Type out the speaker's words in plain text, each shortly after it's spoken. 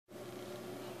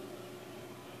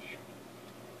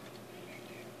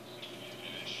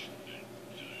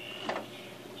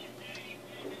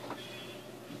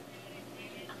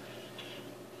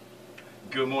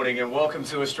Good morning and welcome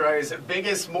to Australia's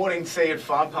biggest morning tea at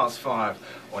 5:05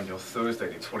 on your Thursday,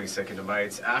 the 22nd of May.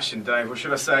 It's Ash and Dave, or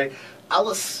should I say,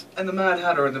 Alice and the Mad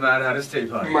Hatter and the Mad Hatter's Tea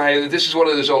Party. Mate, this is what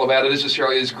it is all about. It is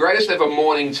Australia's greatest ever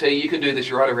morning tea. You can do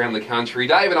this right around the country.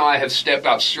 Dave and I have stepped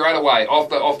up straight away.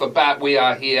 Off the bat, we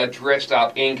are here dressed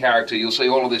up in character. You'll see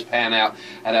all of this pan out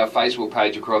at our Facebook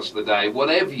page across the day.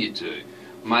 Whatever you do,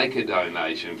 make a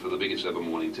donation for the biggest ever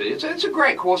morning tea. It's a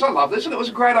great cause. I love this, and it was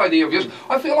a great idea of yours.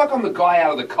 I feel like I'm the guy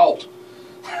out of the cult.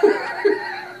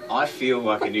 I feel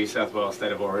like a New South Wales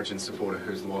State of Origin supporter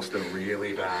who's lost a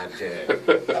really bad debt.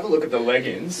 Have a look at the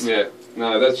leggings. Yeah,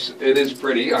 no, it is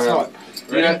pretty. It's hot.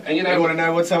 You want to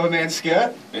know what's up a man's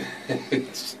skirt?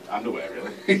 It's underwear,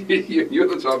 really. You're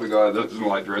the type of guy that doesn't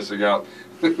like dressing up.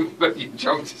 But you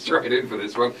jumped straight in for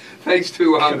this one. Thanks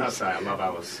to What can I say? I love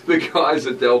Alice. the guys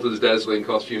at Delta's Dazzling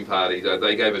Costume Party.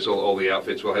 They gave us all the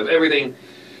outfits. We'll have everything.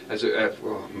 As a,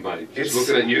 oh, mate, just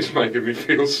looking at you is making me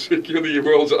feel sick. You're the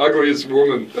world's ugliest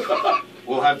woman.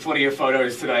 We'll have plenty of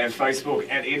photos today on Facebook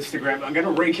and Instagram. I'm going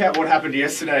to recap what happened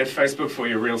yesterday at Facebook for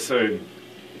you real soon.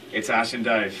 It's Ash and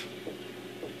Dave.